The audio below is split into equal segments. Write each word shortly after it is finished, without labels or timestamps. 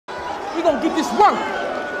We gonna get this work.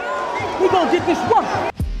 We gonna get this work.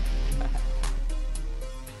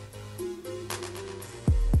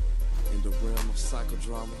 In the realm of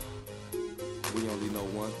psychodrama, we only know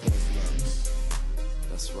one thing, Flux.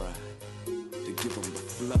 That's right. To give them the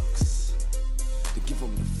flux. To give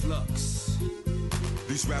them the flux.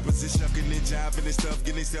 These rappers is shucking and jiving and stuff,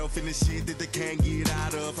 getting themselves in the shit that they can't get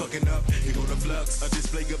out of. Fucking up, here go the flux. A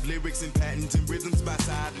display of lyrics and patents and rhythms by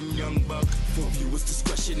Side and Young Buck. For viewers'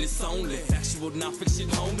 discretion is only factual, non-fiction,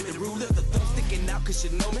 homie. The ruler, the thumb sticking out cause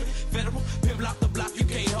you know me. Federal, pimp lock the block, you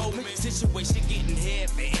can't hold me. Situation getting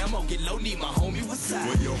heavy, ammo get low, need my homie, what's up?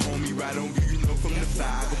 Well, your homie right on you, you know from the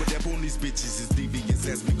fire. Go up on these bitches is devious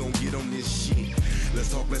as we gon' get on this shit.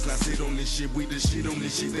 Let's talk, let's not sit on this shit. We the shit on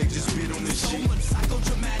this shit, they just spit on this so shit. Much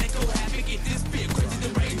psychodramatic, go happy, get this bit. Crazy the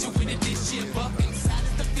range, you with it, this shit. Fuck inside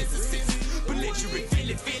is the physicist. Belligerent,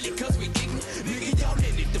 feel it, cause we ignorant. Nigga, y'all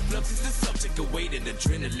in it, the flux is the subject of weight and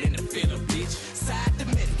adrenaline, the feel of bitch. Side the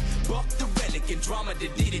medic, buck the relic, and drama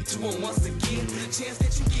that did it to him once again. The chance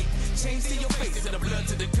that you get, change to your face, and the blood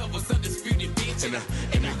to the covers, undisputed bitch. And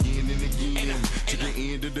again, to the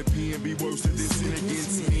end of the pen, be worse than sin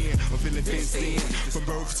against men. I'm feeling fenced in. From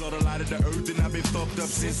birth, saw the light of the earth, and I've been fucked up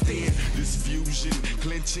since then. This fusion,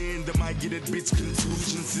 clenching, the might get that bitch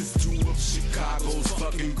contusions. It's two of Chicago's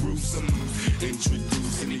fucking gruesome.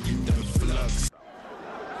 Introducing to you the flux.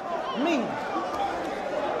 Me.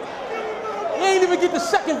 He ain't even get the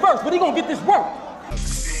second verse, but he gonna get this work.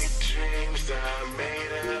 Big dreams are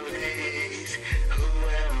made of these. Who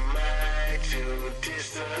am I to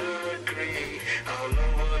disagree? All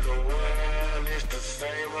over the world, it's the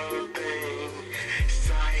same old thing.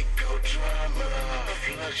 Psychodrama,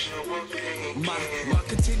 fluctual thinking. My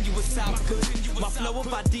continuous output, my flow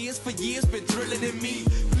of ideas for years been thrilling in me.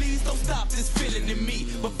 Please don't stop this feeling in me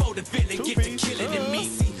before the feeling get to killing in me.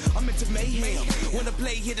 See, I'm into mayhem. When I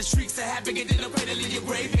play here, the streets are happy, and then I'm ready to leave your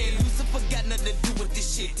grave in. Lucifer got nothing to do with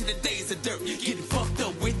this shit. To the days of dirt, getting fucked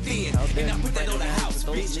up within. And I put that on the house,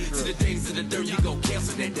 bitch. To the days of the dirt, you gon'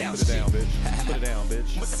 cancel that down shit. Put it down,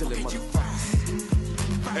 bitch. What the fuck you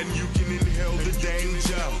And you can inhale the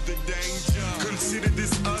danger. Consider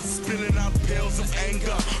this us spilling out pills of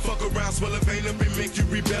anger. Fuck around, swell a vein up and make you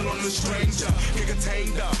rebel on the stranger. Get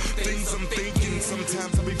contained up, things I'm thinking.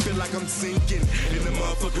 Sometimes I be feel like I'm sinking in the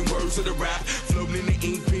motherfucking words of the rap. Floating in the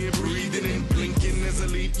ink pen, breathing and blinking as I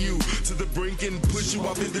lead you to the brink and push you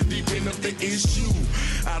off in the deep end of the issue.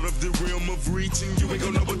 Out of the realm of reaching, you ain't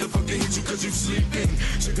gonna know what the fuck hit you cause you sleeping.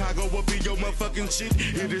 Chicago will be your motherfucking shit.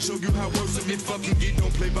 Here to show you how worse of it fucking get.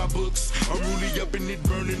 Don't play by books. I'm really up in it,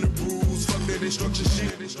 burning the rules. Fuck that instruction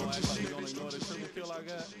shit. Feel like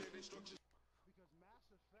that?